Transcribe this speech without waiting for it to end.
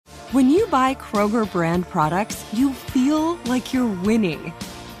When you buy Kroger brand products, you feel like you're winning.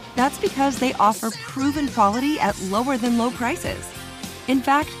 That's because they offer proven quality at lower than low prices. In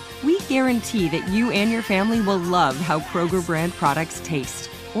fact, we guarantee that you and your family will love how Kroger brand products taste,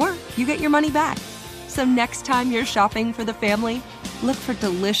 or you get your money back. So next time you're shopping for the family, look for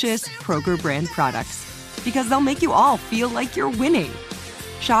delicious Kroger brand products, because they'll make you all feel like you're winning.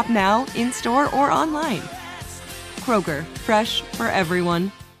 Shop now, in-store, or online. Kroger, fresh for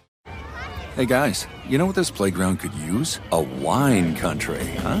everyone. Hey guys, you know what this playground could use? A wine country,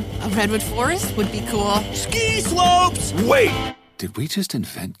 huh? A redwood forest would be cool. Ski slopes! Wait! Did we just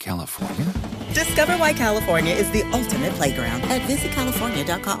invent California? Discover why California is the ultimate playground at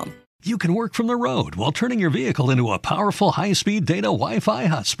visitcalifornia.com. You can work from the road while turning your vehicle into a powerful high-speed data Wi-Fi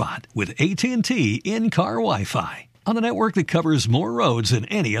hotspot with AT&T in-car Wi-Fi. On a network that covers more roads than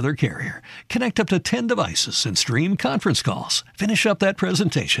any other carrier. Connect up to 10 devices and stream conference calls. Finish up that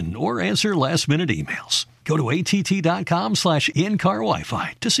presentation or answer last-minute emails. Go to att.com/in-car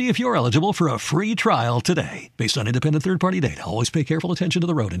Wi-Fi to see if you're eligible for a free trial today. Based on independent third-party data, always pay careful attention to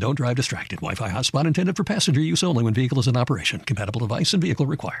the road and don't drive distracted. Wi-Fi hotspot intended for passenger use only when vehicle is in operation. Compatible device and vehicle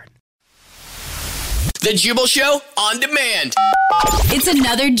required. The Jubal Show on demand. It's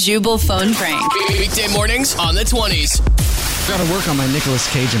another Jubal phone prank. Weekday mornings on the 20s. Got to work on my Nicolas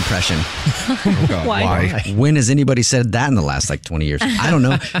Cage impression. Oh God, Why? When has anybody said that in the last 20 years? I don't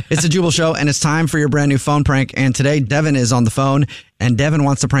know. It's the Jubal Show, and it's time for your brand new phone prank. And today, Devin is on the phone, and Devin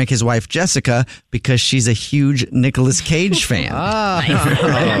wants to prank his wife, Jessica, because she's a huge Nicolas Cage fan.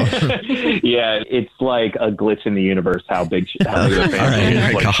 Yeah, it's like a glitch in the universe how big a fan she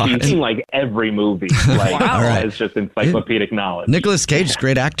is. Like, she's seen like every movie. Like, it's just encyclopedic knowledge. Nicolas Cage is a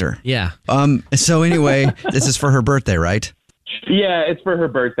great actor. Yeah. So anyway, this is for her birthday, right? Yeah, it's for her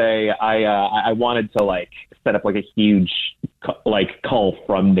birthday. I wanted to set up a huge call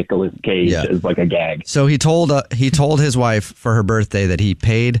from Nicolas Cage as a gag. So he told his wife for her birthday that he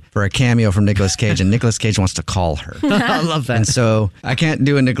paid for a cameo from Nicolas Cage, and Nicolas Cage wants to call her. I love that. And so I can't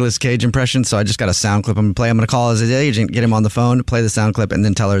do a Nicolas Cage impression, so I just got a sound clip I'm going to play. I'm going to call his agent, get him on the phone, play the sound clip, and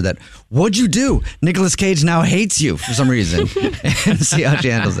then tell her that, what'd you do? Nicolas Cage now hates you for some reason. And see how she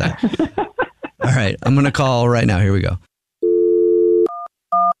handles that. All right, I'm going to call right now. Here we go.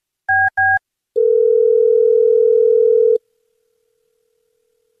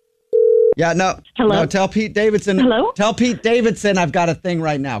 Yeah, no. Hello? No, tell Pete Davidson. Hello? Tell Pete Davidson I've got a thing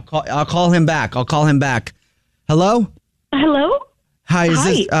right now. I'll call him back. Hello? Hello? Hi, is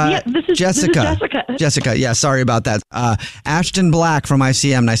this this is Jessica? This is Jessica. Jessica, yeah, sorry about that. Ashton Black from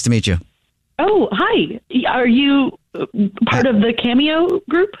ICM. Nice to meet you. Oh, hi. Are you part of the Cameo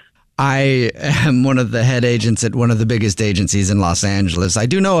group? I am one of the head agents at one of the biggest agencies in Los Angeles. I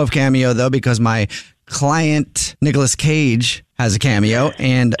do know of Cameo, though, because my client, Nicolas Cage, has a cameo,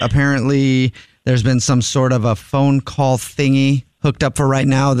 and apparently there's been some sort of a phone call thingy hooked up for right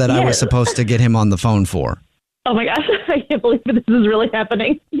now that I was supposed to get him on the phone for. Oh, my gosh. I can't believe this is really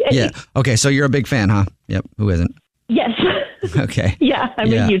happening. Yay. Yeah. Okay, so you're a big fan, huh? Yep. Who isn't? Yes. Okay. Yeah,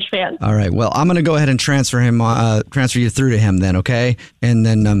 I'm a huge fan. All right. Well, I'm going to go ahead and transfer you through to him then, okay? And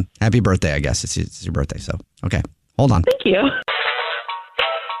then happy birthday, I guess. It's your birthday, so. Okay. Hold on. Thank you.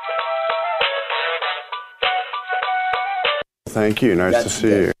 Thank you. Nice to see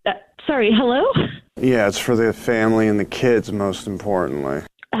you. Sorry, hello? Yeah, it's for the family and the kids, most importantly.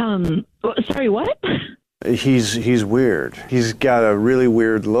 Sorry, what? He's weird. He's got a really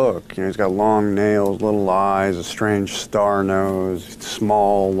weird look. He's got long nails, little eyes, a strange star nose,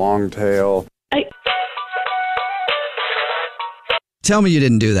 small, long tail. Tell me you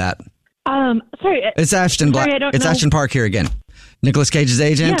didn't do that. Sorry. It's Ashton Black. It's Ashton Park here again. Nicolas Cage's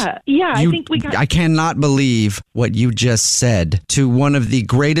agent. Yeah. I think we got. I cannot believe what you just said to one of the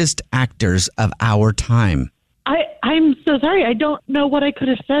greatest actors of our time. I'm so sorry. I don't know what I could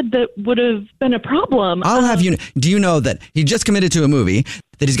have said that would have been a problem. I'll have you. Do you know that he just committed to a movie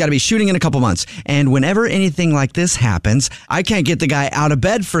that he's got to be shooting in a couple months? And whenever anything like this happens, I can't get the guy out of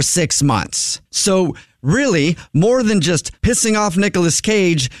bed for 6 months. So really, more than just pissing off Nicolas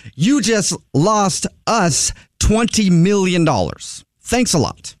Cage, you just lost us $20 million. Thanks a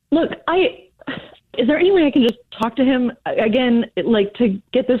lot. Look, is there any way I can just talk to him again, to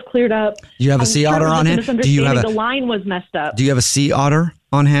get this cleared up? Do you have a sea otter on hand? The line was messed up. Do you have a sea otter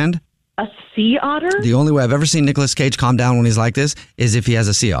on hand? A sea otter? The only way I've ever seen Nicolas Cage calm down when he's like this is if he has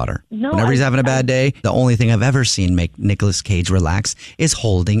a sea otter. No, whenever he's having a bad day, the only thing I've ever seen make Nicolas Cage relax is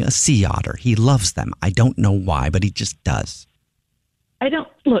holding a sea otter. He loves them. I don't know why, but he just does. I don't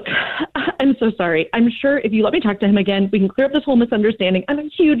look. I'm so sorry. I'm sure if you let me talk to him again, we can clear up this whole misunderstanding. I'm a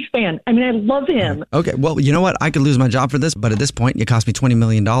huge fan. I mean, I love him. Okay, well, you know what? I could lose my job for this, but at this point, it cost me $20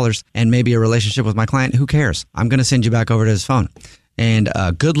 million and maybe a relationship with my client. Who cares? I'm going to send you back over to his phone. And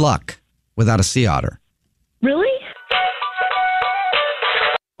good luck without a sea otter. Really?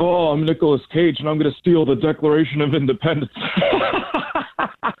 Oh, I'm Nicolas Cage, and I'm going to steal the Declaration of Independence.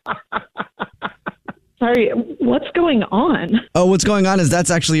 Sorry, what's going on? Oh, what's going on is that's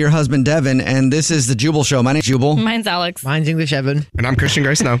actually your husband, Devin, and this is the Jubal Show. My name's Jubal. Mine's Alex. Mine's English Evan. And I'm Christian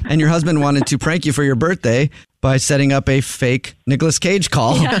Grace now. And your husband wanted to prank you for your birthday by setting up a fake Nicolas Cage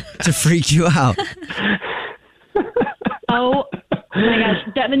call to freak you out. Oh my gosh,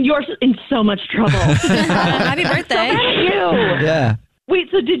 Devin, you're in so much trouble. Happy birthday. You. Yeah. Wait,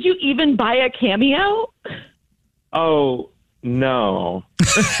 so did you even buy a cameo? Oh, no.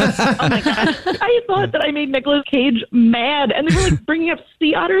 Oh my God. I thought that I made Nicolas Cage mad, and they were like bringing up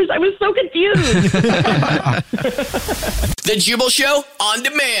sea otters. I was so confused. The Jubal Show on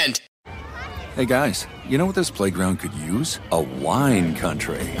demand. Hey guys, you know what this playground could use? A wine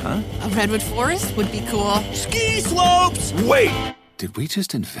country, huh? A redwood forest would be cool. Ski slopes. Wait! Did we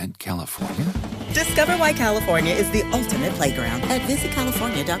just invent California? Discover why California is the ultimate playground at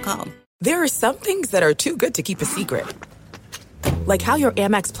visitcalifornia.com. There are some things that are too good to keep a secret. Like how your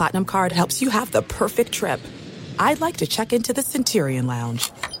Amex Platinum card helps you have the perfect trip. I'd like to check into the Centurion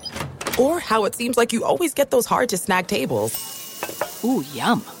Lounge. Or how it seems like you always get those hard-to-snag tables. Ooh,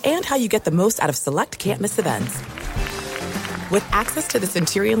 yum. And how you get the most out of select can't-miss events. With access to the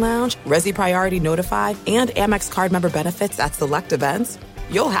Centurion Lounge, Resi Priority Notify, and Amex card member benefits at select events,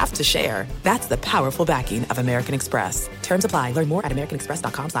 you'll have to share. That's the powerful backing of American Express. Terms apply. Learn more at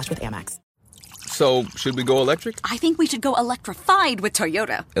americanexpress.com/withAmex. So, should we go electric? I think we should go electrified with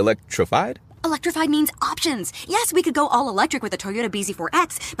Toyota. Electrified? Electrified means options. Yes, we could go all electric with a Toyota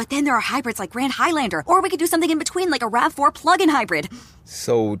BZ4X, but then there are hybrids like Grand Highlander, or we could do something in between like a RAV4 plug-in hybrid.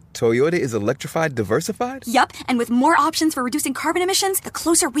 So, Toyota is electrified diversified? Yup, and with more options for reducing carbon emissions, the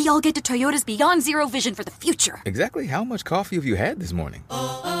closer we all get to Toyota's Beyond Zero vision for the future. Exactly how much coffee have you had this morning?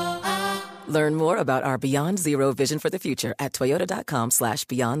 Learn more about our Beyond Zero vision for the future at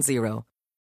toyota.com/beyond zero.